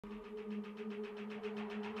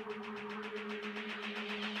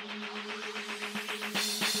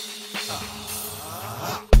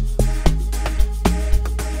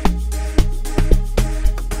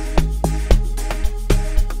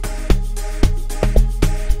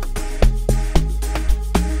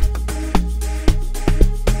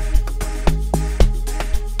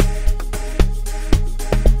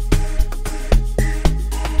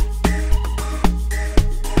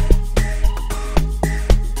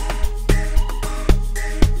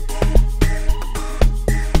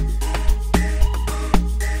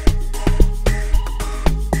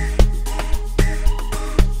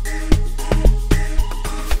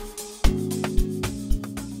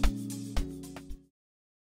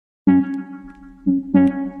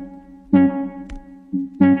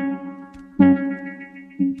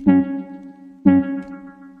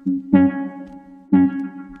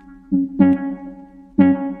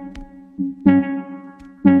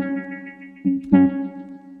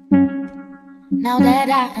Now that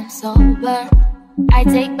I am sober, I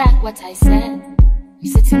take back what I said. I'm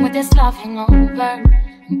sitting with this love hangover,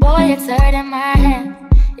 and boy, it's hurting my head.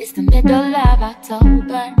 It's the middle of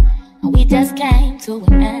October, and we just came to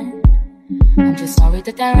an end. I'm just sorry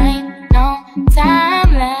that there ain't no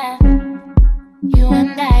time left. You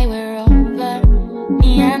and I were over,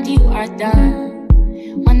 me and you are done.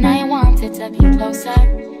 When I wanted to be closer,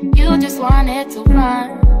 you just wanted to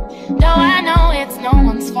run. Though I know it's no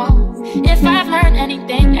one's fault. If I've learned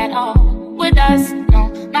anything at all with us, no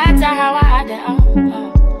matter how I did,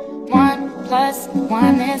 1 +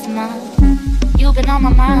 1 is none. You've been on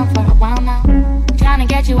my mind for a while now. I'm trying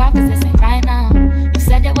to get you out cause this ain't right now. You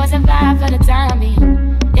said it wasn't vibe for the time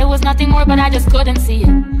being. It was nothing more but I just couldn't see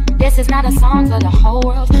it. This is not a song for the whole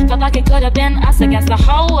world. Felt like it could have been us against the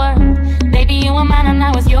whole world. Baby, you were mine and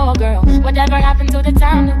I was your girl. Whatever happened to the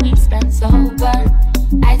time that we spent sober?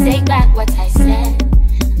 I take back what I said.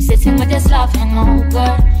 I'm sitting with this love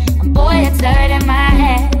hangover, and boy, it's hurting my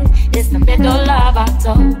head. It's the middle of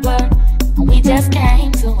October, and we just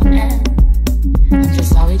came to an end. I'm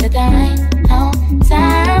just sorry that there ain't no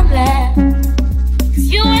time left. Cause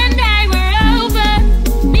you and I were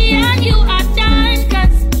over, me and you are done.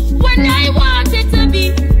 Cause when I wanted to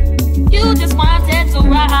be, you just wanted to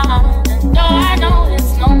run. And though I know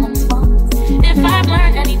it's no one's fault, if I've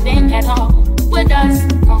learned anything at all with us,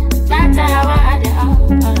 no matter how I did,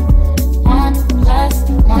 1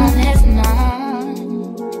 + 1 is none.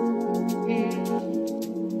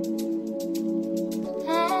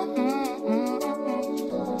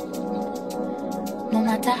 No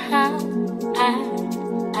matter how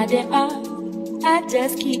I did, I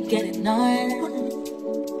just keep getting on.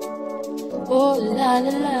 Oh la la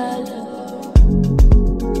la la.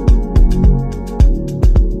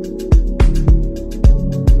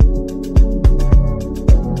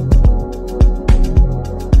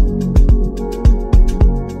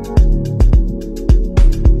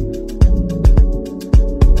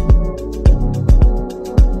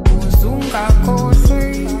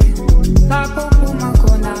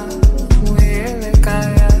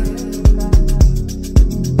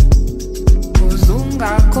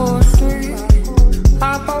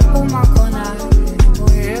 Papa,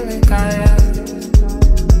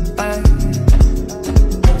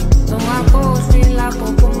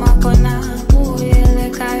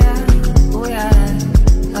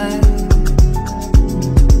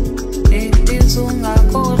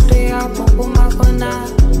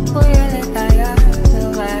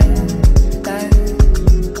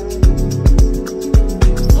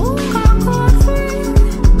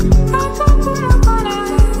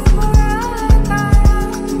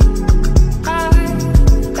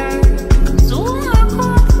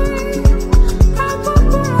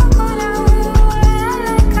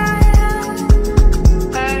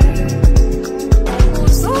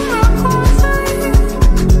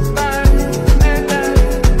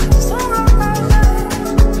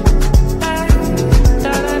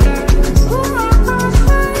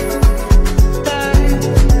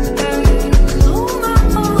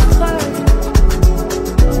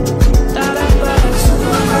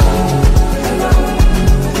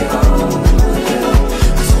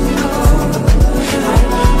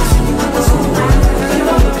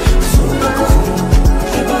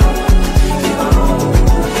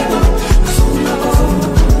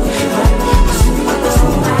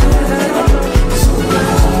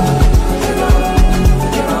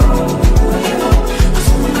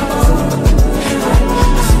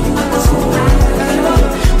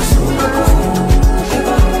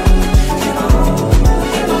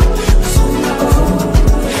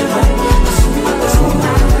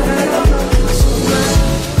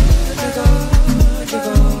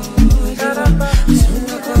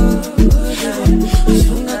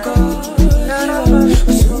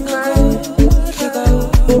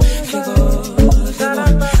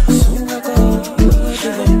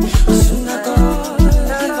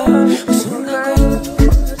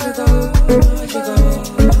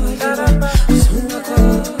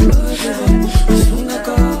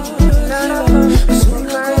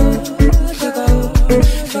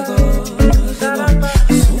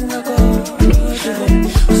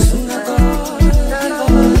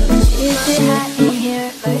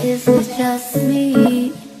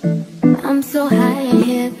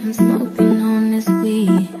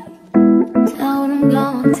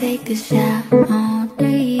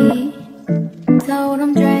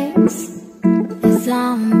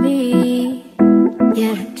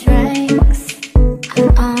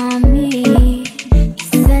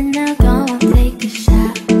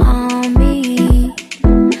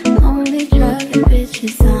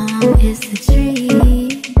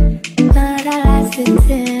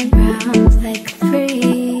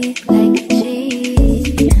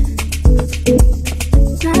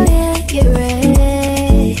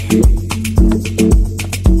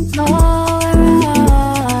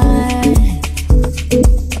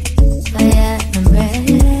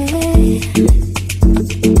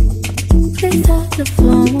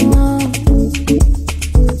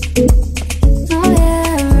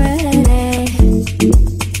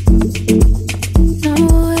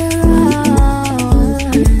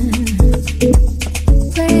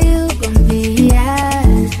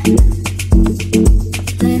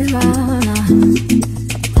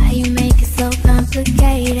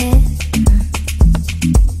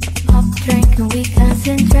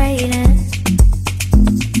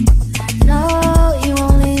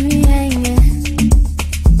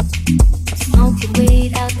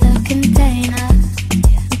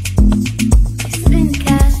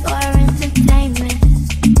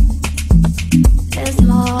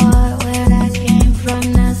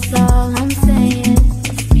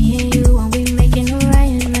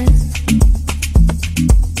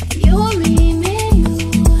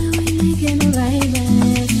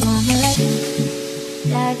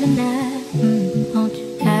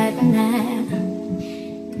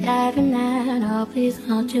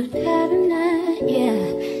 Won't you dive in that,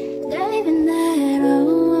 yeah, dive in that,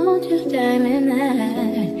 oh, won't you dive in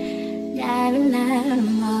that, dive in that,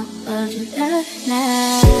 oh, won't you dive in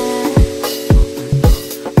that.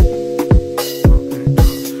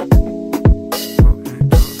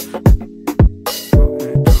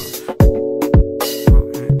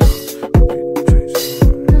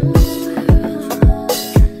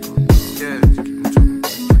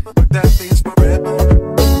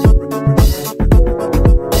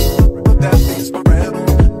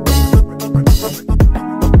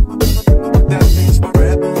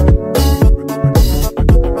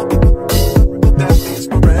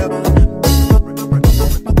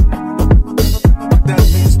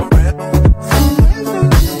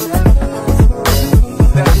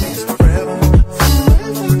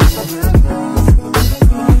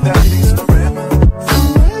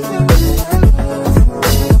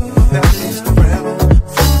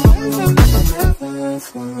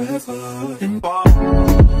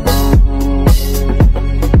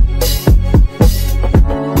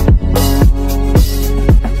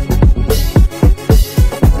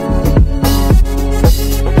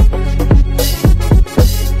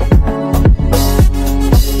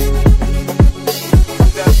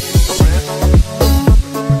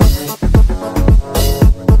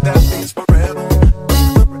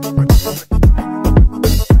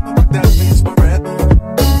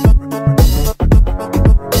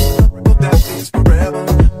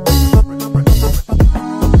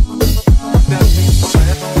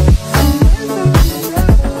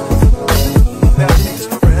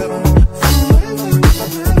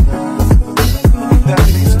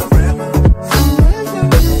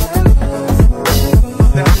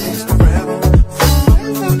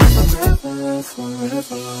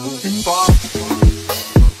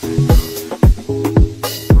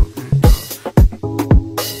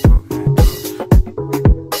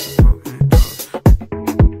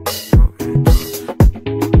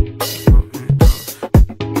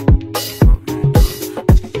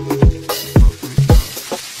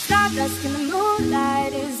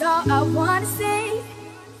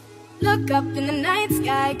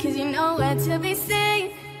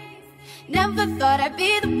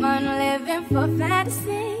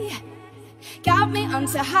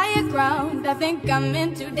 I think I'm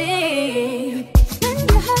in too deep. When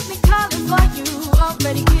you heard me calling for you,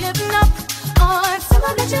 already giving up on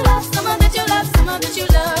someone that you love, someone that you love, someone that you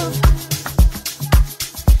love.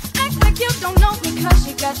 Act like you don't know me cause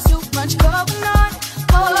you got too much going on.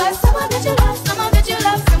 Or someone that you love, someone that you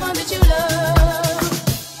love, someone that you love.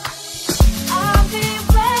 I'll be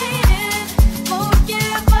waiting, won't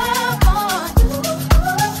give up on you.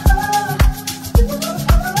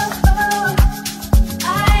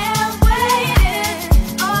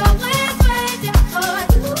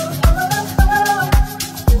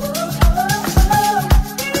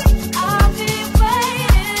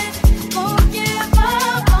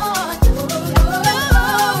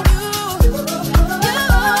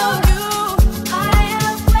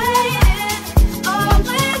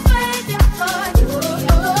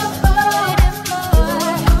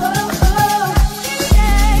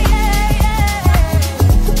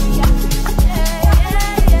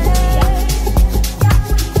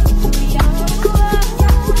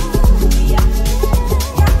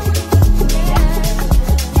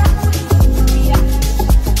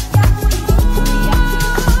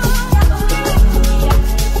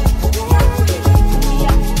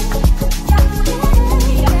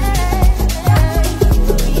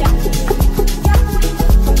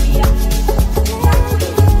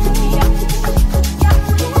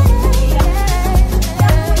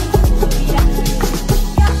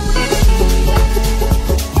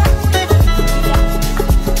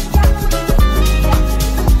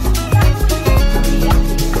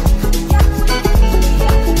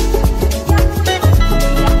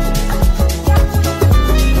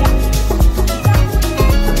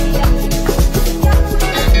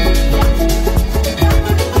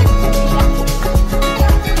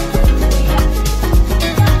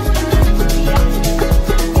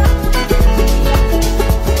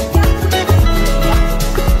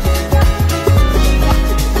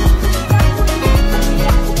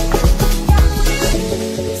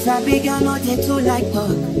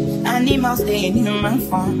 Stay in human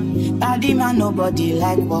form. Body man, nobody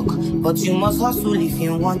like work, but you must hustle if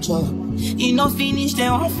you want job. You no finish, they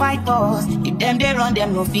won't fight us. If them they run,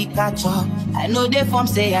 them no fit catch up. I know they form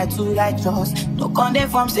say I too righteous. No con they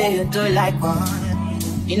form say you too like one.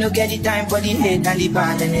 You know get the time for the hate and the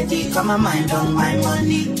bad energy. Got my mind on my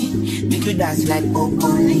money. Make you dance like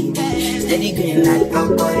broccoli. Steady green like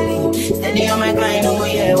broccoli. Steady on my grind, oh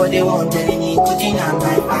yeah, what they want telling me. Putting on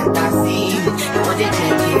my fantasy. What they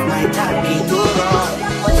check if my timing go wrong.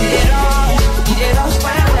 But did it all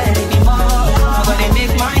fire well anymore. I'm gonna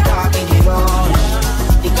make my talking get on.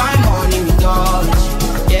 The kind money we got.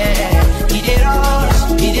 Yeah, did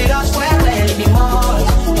it all swear well anymore.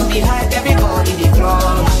 Don't be hype, everybody they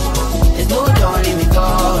cross. There's no darling with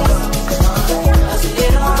us. Did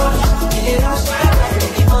it all swear well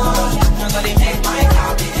anymore. I'm gonna make my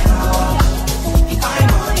talk get on. The kind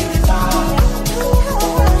money we got.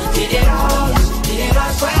 Did it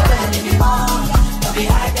all swear well anymore. Don't be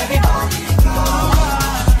hype, everybody they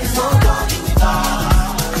cross. There's no darling with us.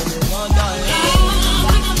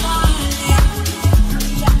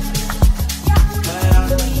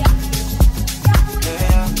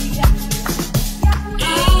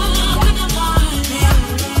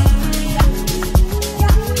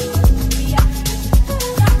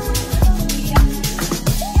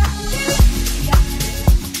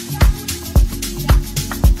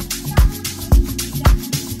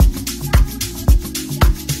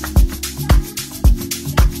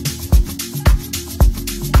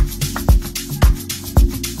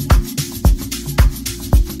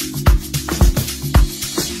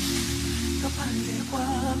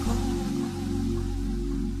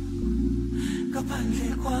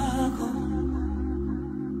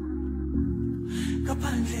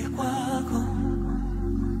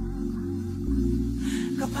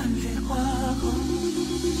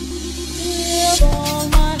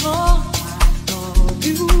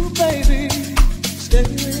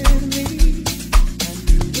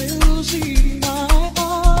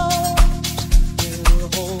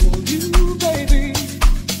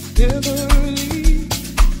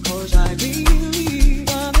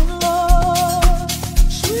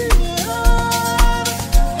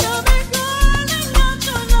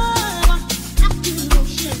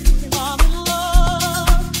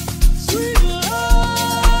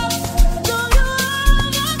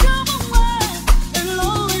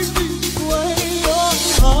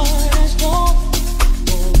 heart.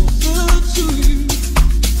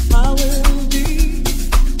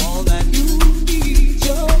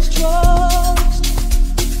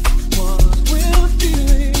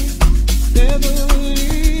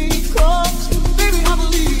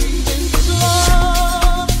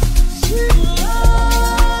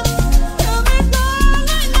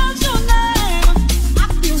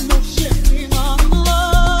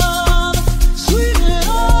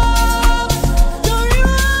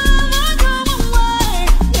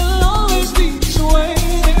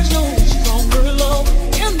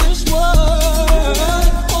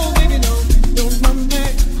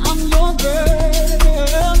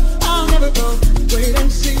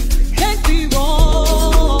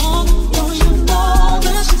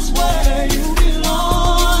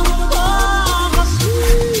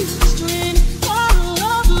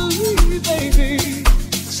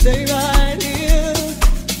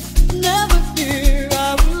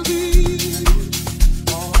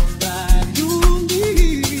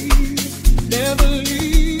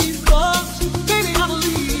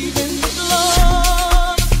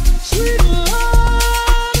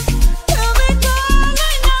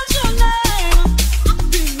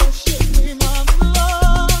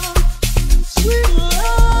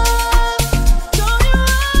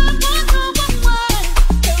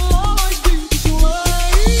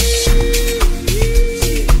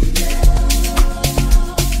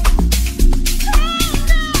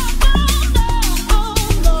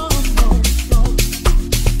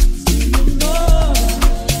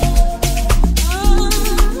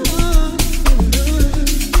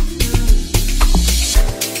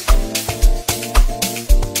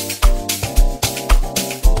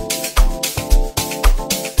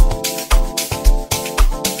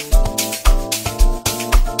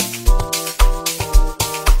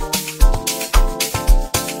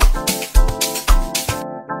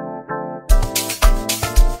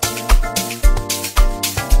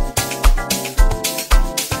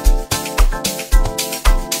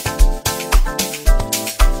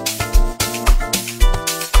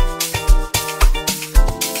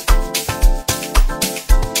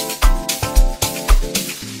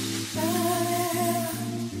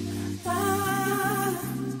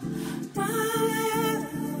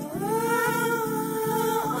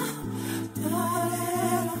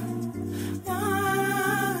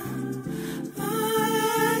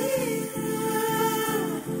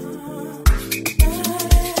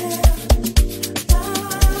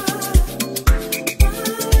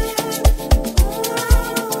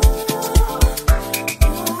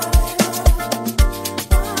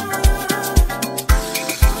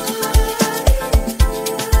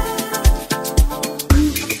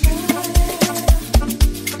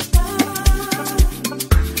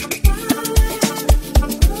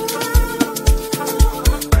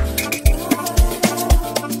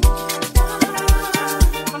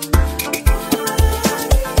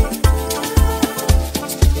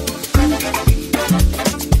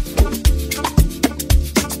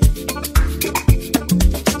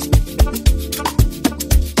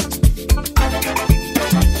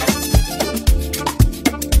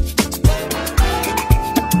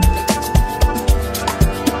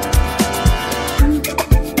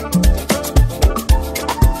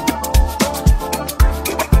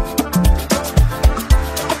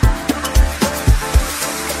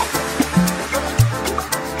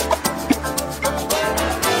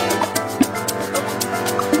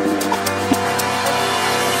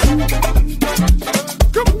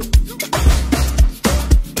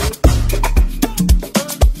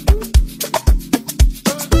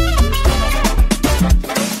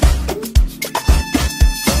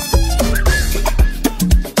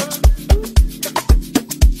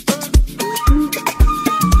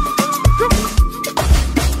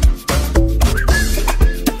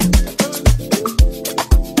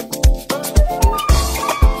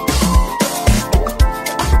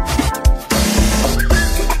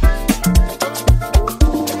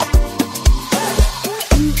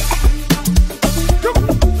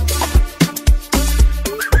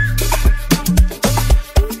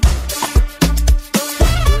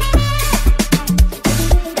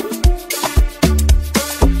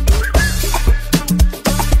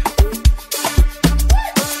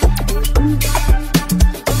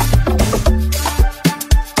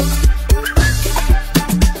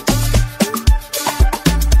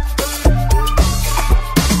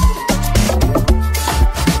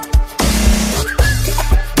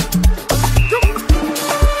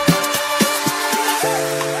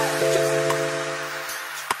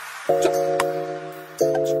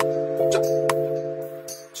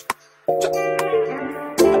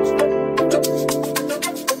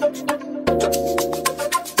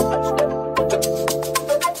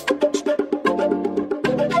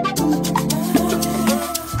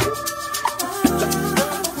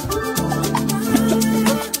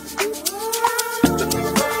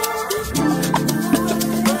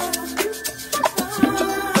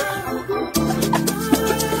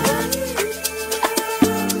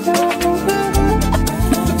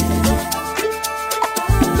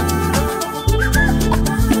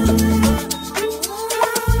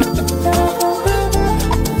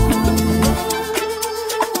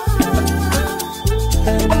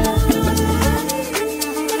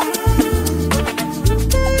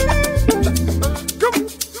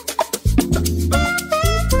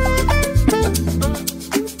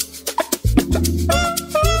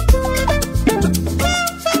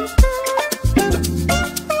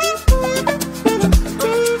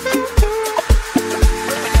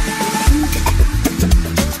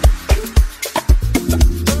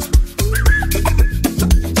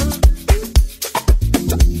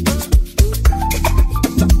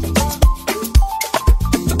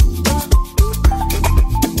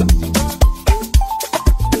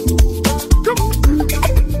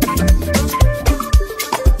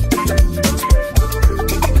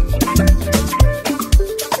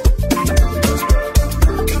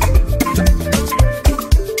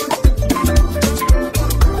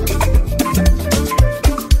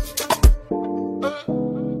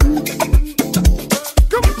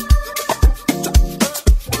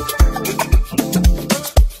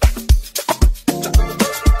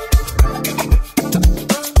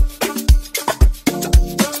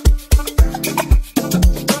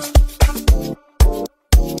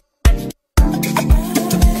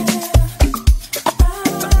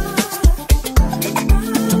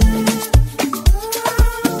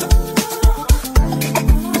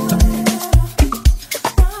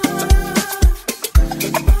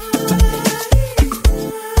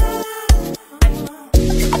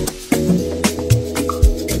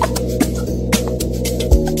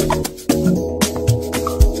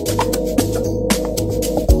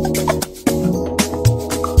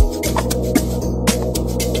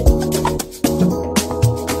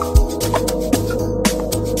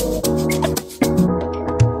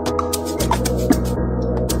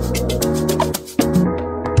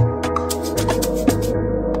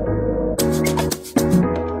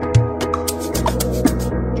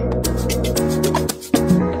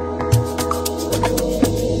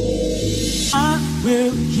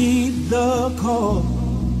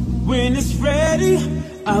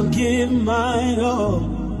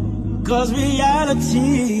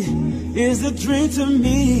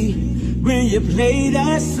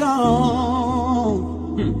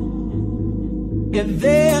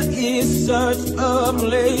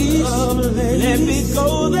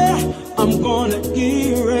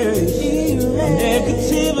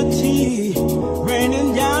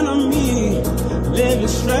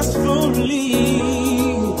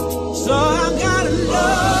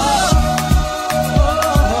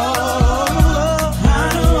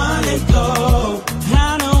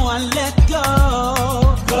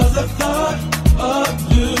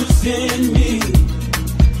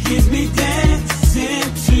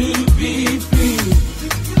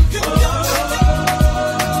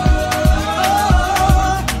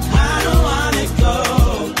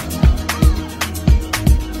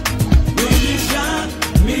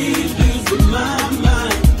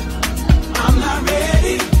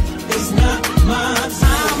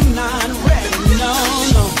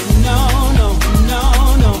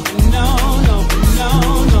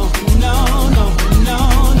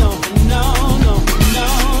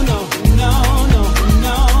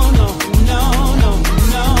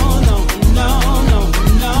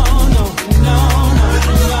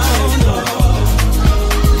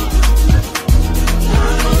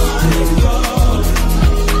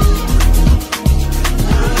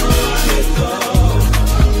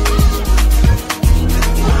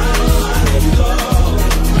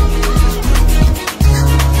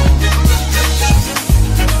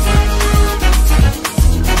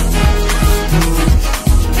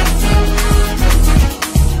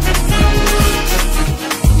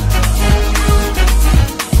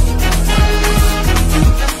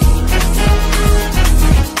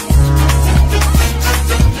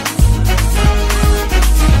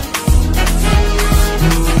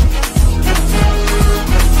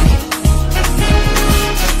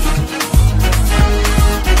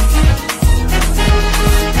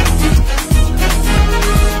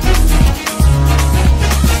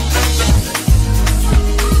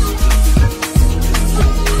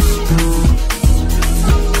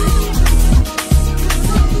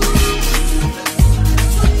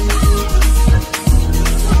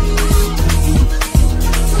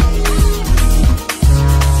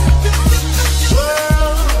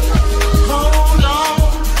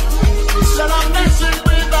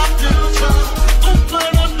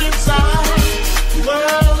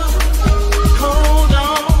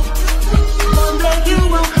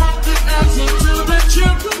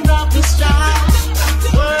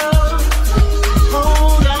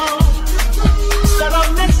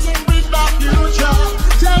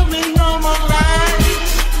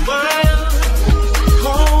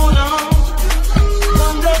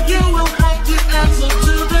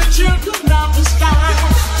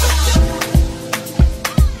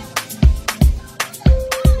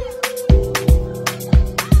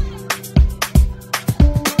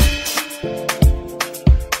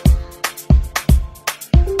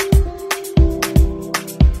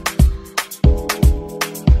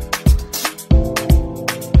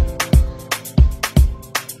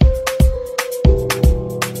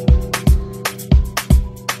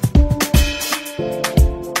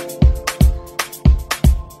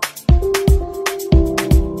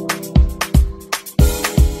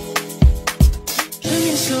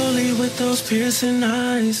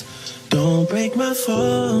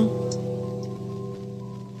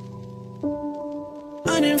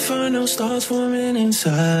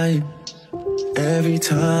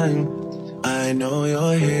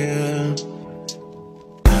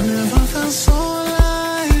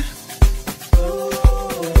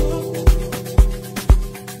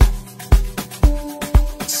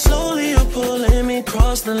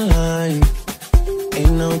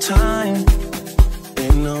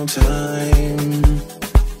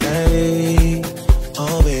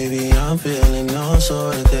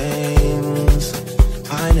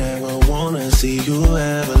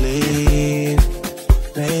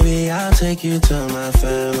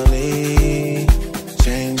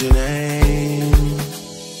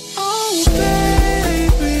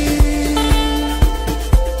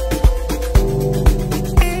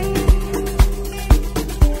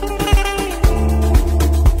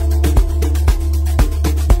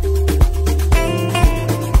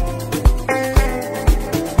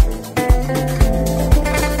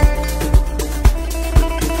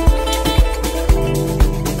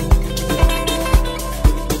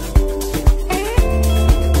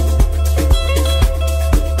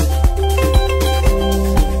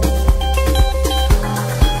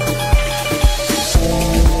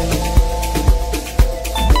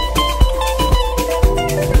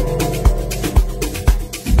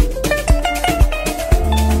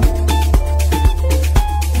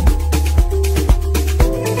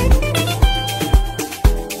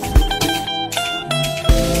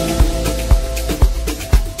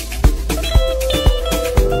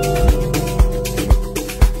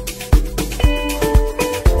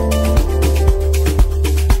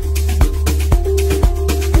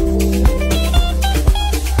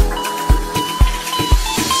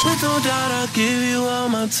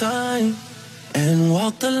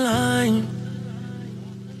 the line.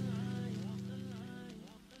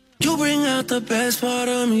 You bring out the best part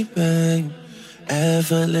of me, babe.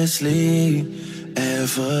 Effortlessly,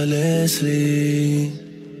 effortlessly.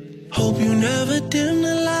 Hope you never dim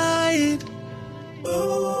the light.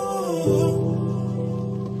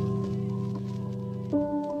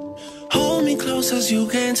 Hold me close as you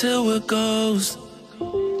can till we're ghosts.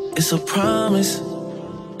 It's a promise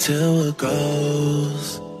till it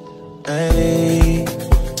goes. Hey,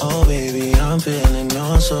 oh baby, I'm feeling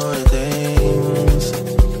all sort of things.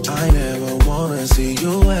 I never wanna see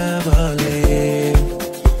you ever leave.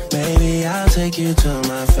 Maybe I'll take you to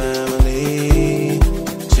my family.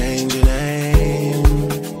 Change your name.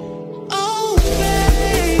 Oh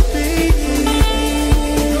baby,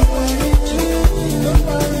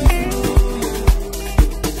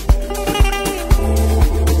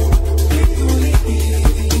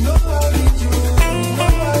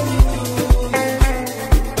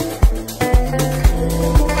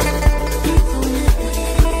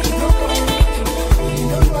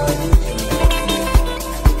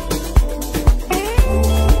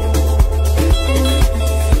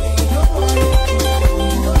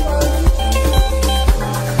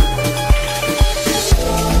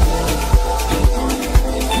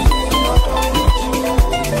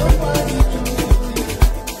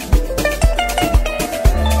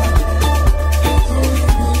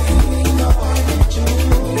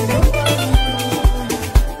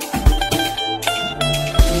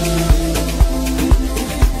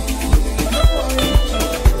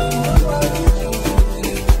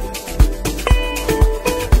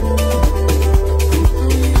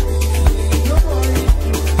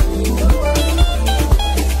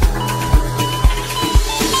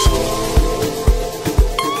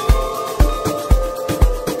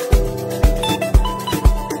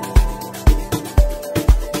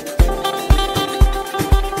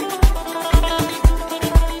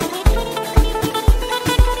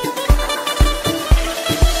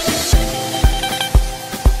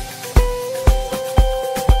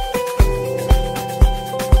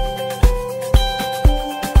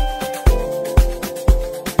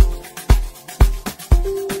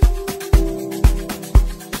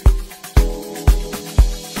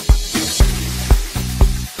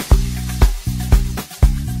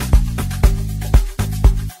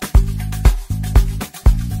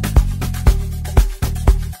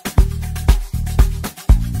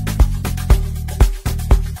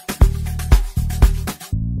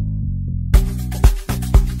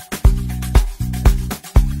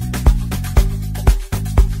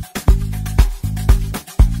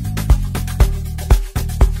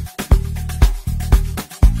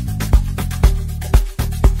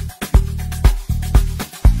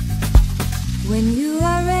 when you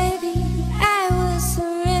are ready, I will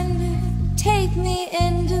surrender. Take me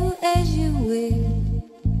and do as you will.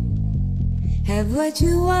 Have what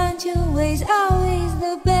you want, your way's always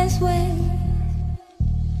the best way.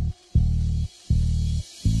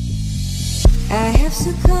 I have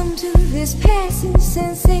succumbed to this passing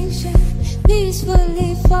sensation,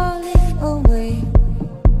 peacefully falling away.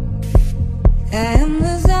 I am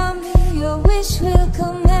the zombie, your wish will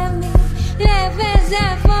command me. Laugh as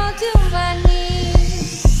I fall to my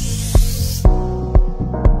knees.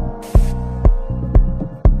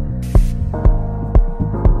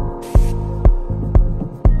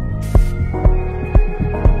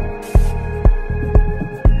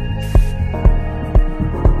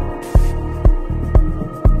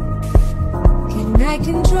 Can I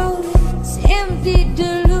control this empty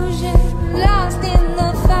delusion, lost in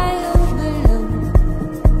the fire below?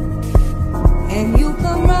 And you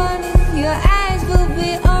come running, your eyes will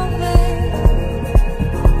be open.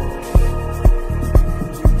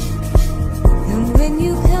 And when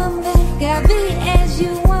you come back, I'll be as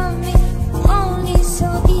you want me, only so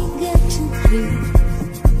eager to please.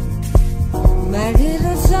 My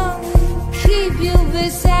little song will keep you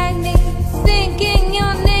beside me, thinking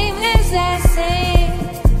your name as I sing.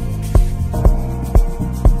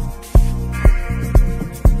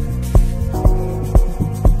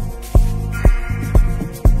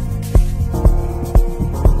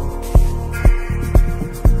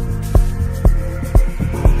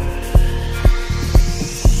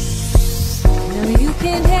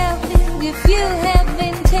 Can't help it if you have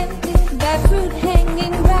been tempted by fruit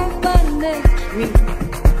hanging ripe on the tree.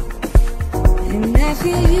 And I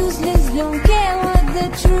feel useless, don't care what the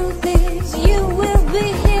truth is. You will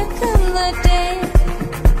be here come the day.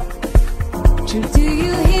 True, do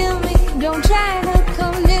you hear me? Don't try to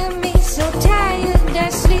come near me. So tired I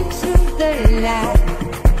sleep through the light.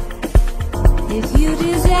 If you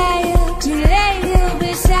desire to lay here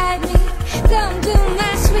beside me, come to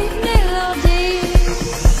my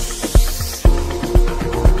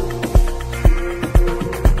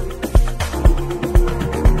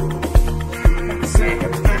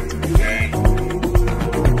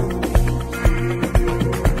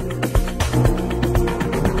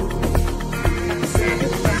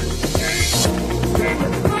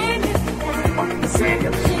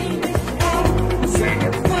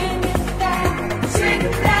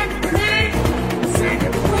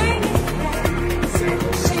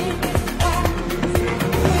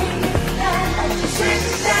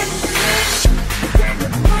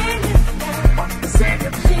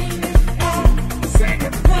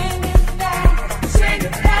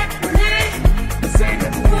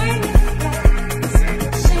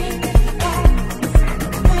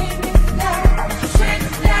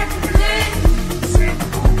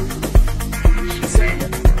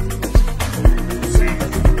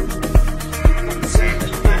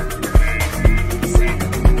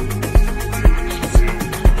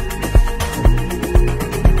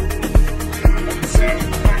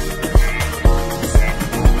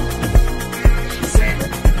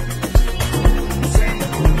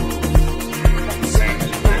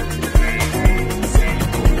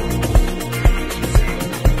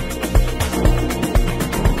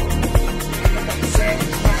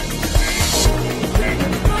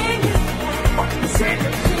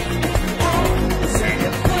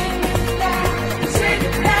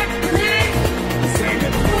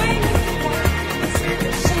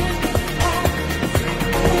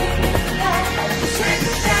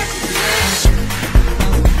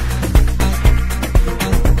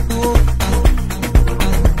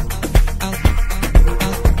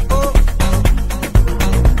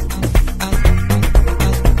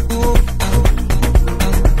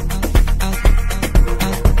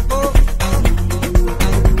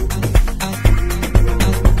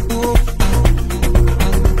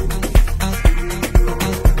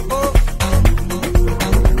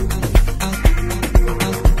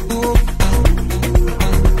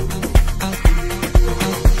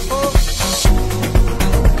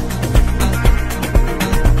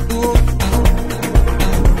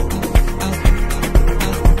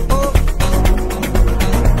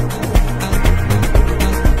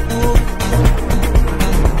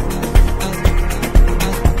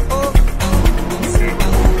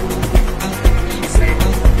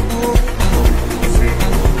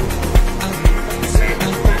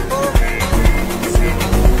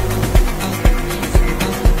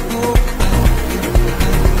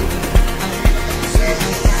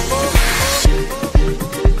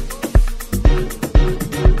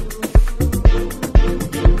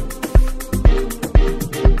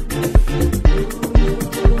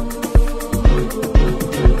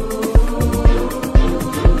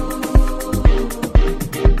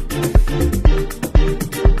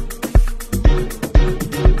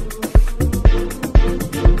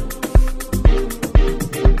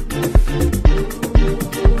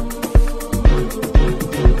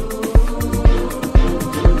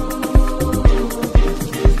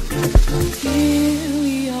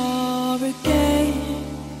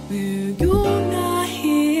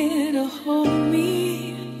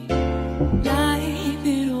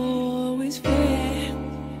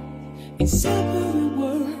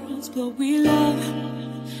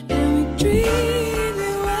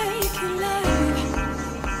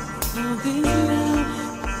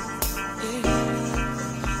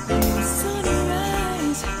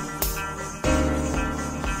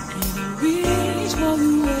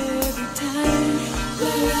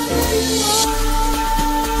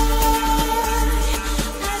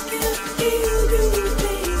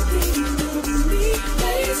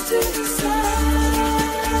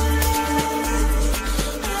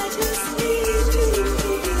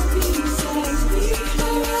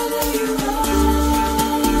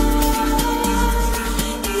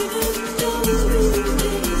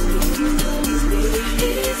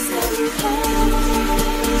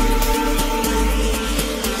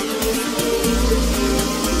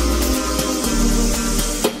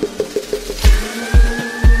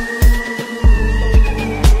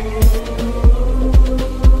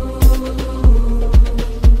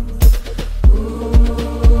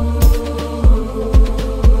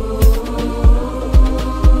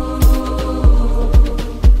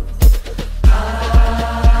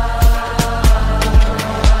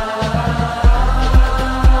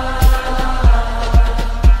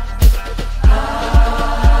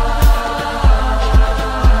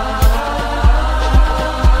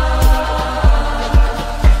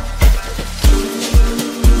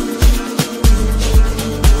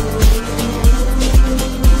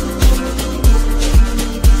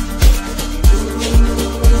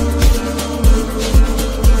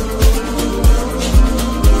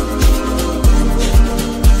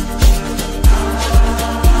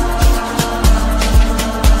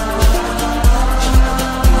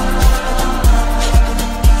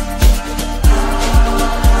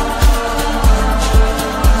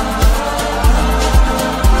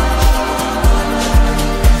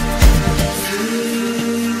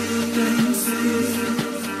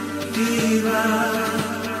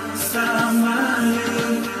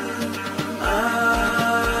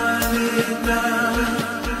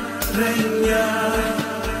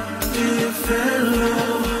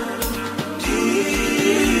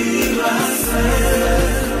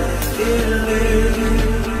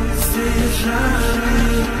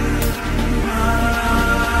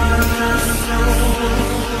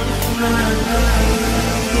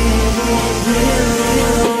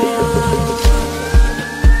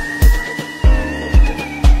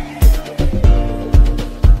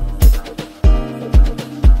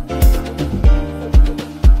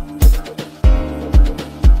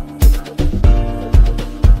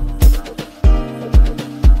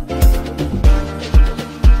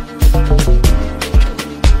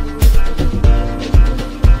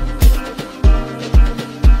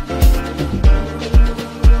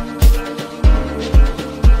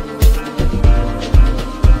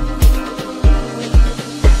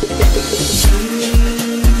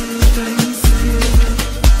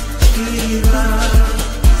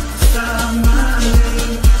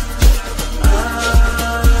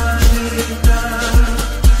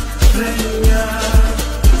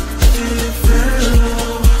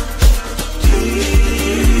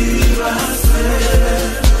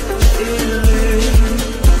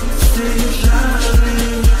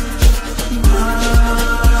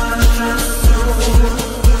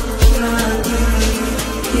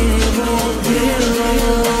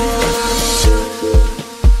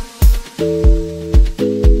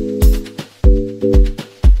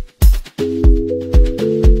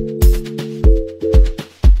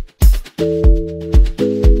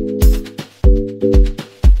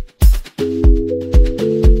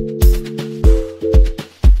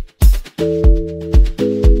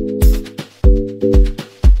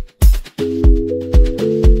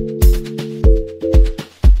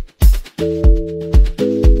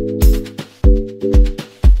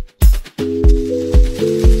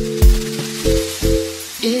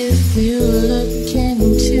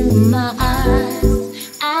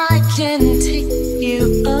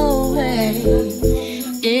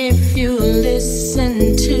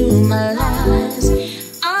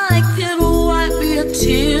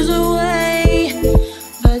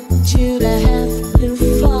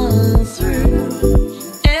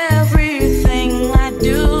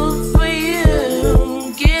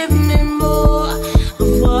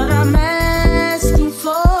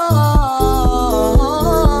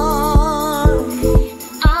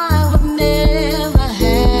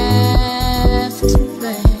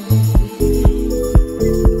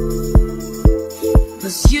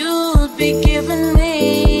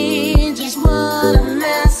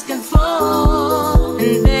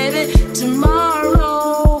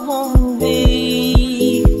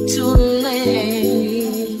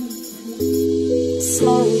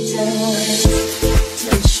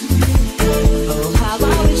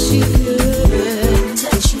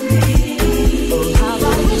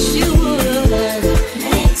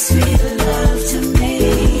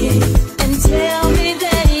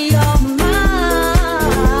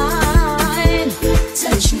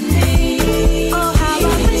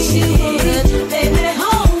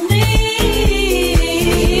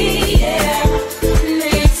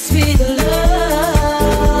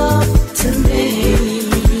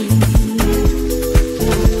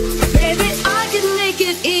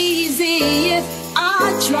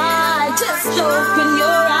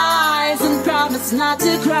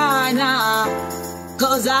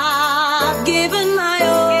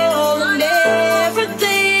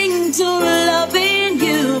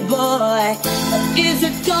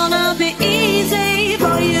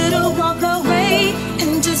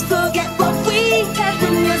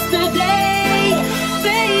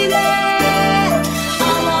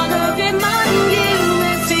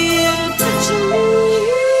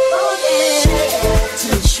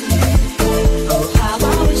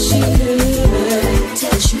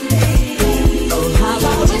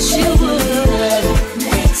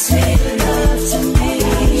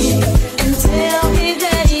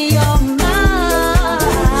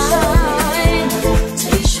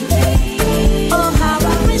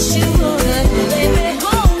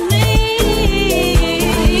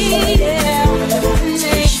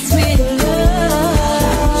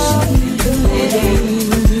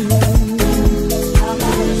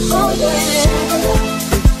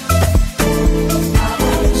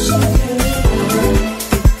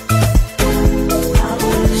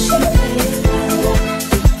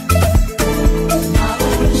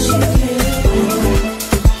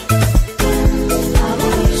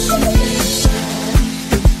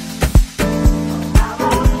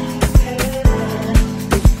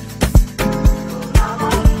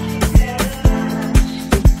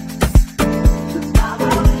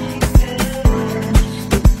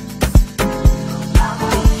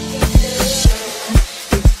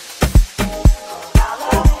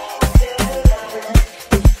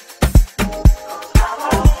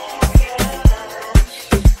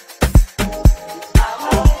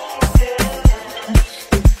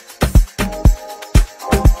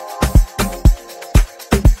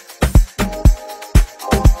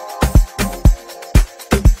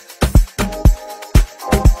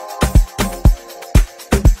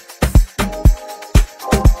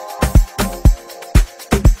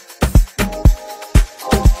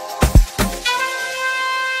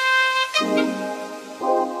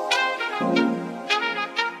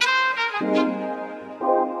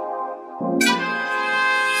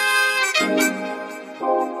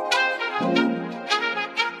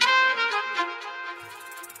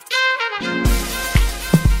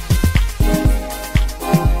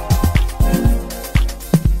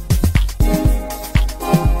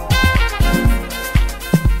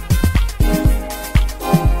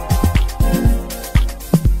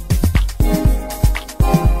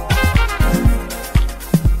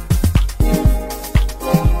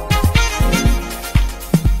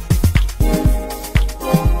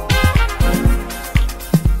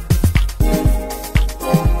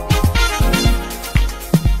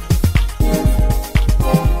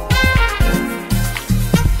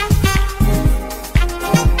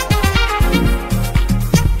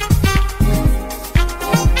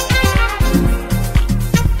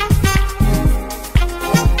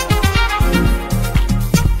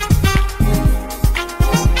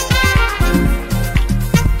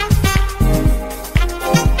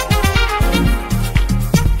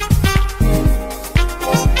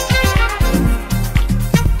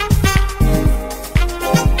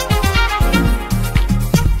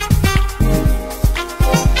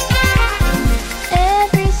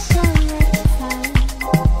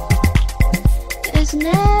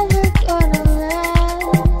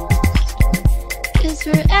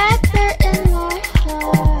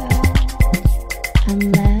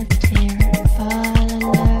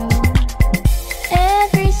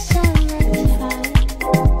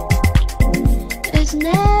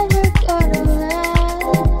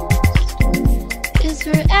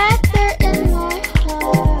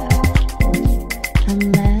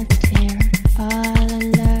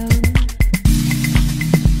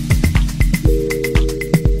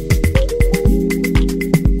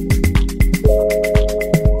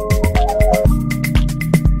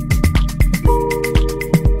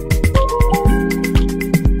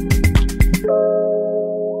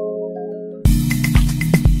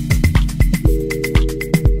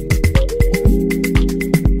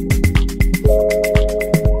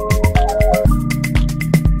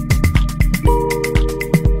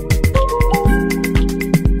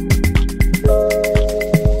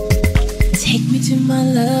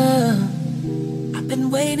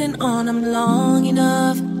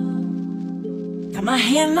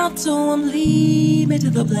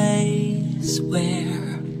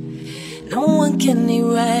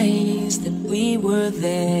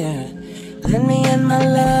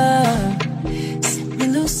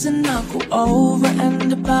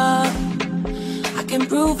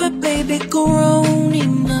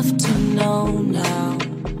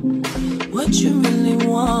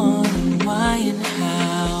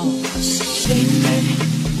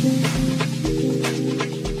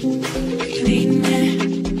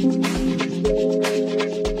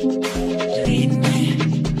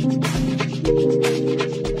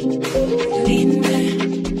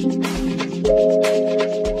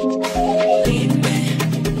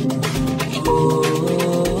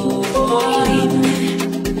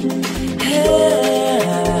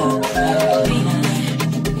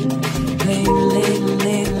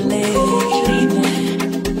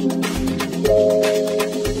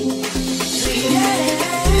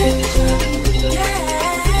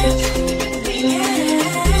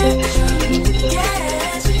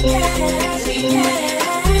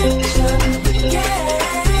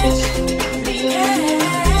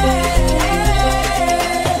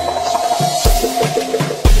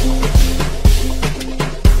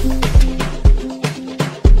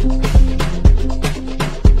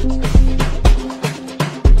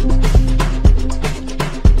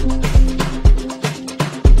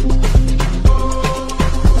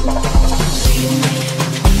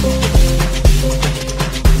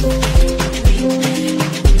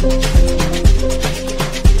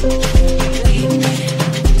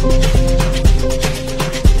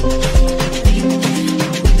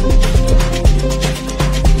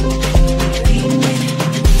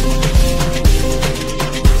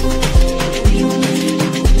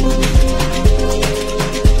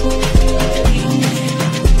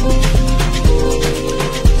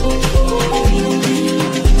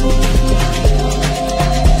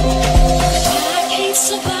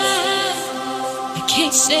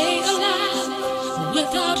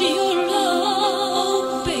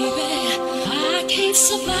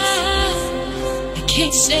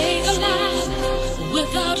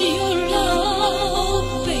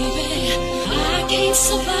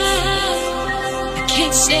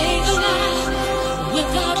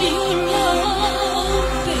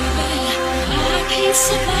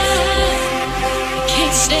Survive. I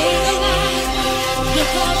can't stay alive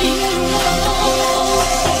without you.